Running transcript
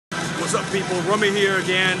What's up, people? Rummy here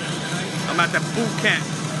again. I'm at the boot camp,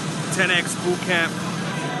 10X boot camp,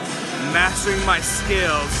 mastering my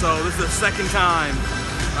skills. So this is the second time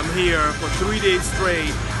I'm here for 3 days straight,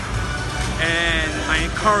 and I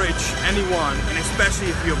encourage anyone, and especially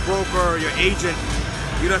if you're a broker or your agent,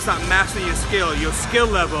 you don't stop mastering your skill. Your skill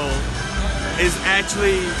level is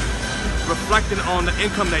actually reflecting on the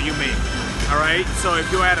income that you make. All right. So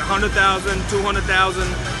if you're at 100,000,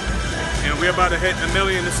 200,000. And we're about to hit $1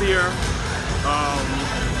 million this year.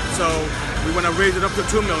 So we want to raise it up to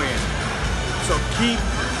 2 million. So keep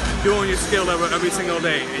doing your skill level every single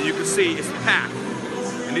day. And you can see it's packed.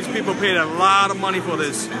 And these people paid a lot of money for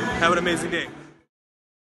this. Have an amazing day.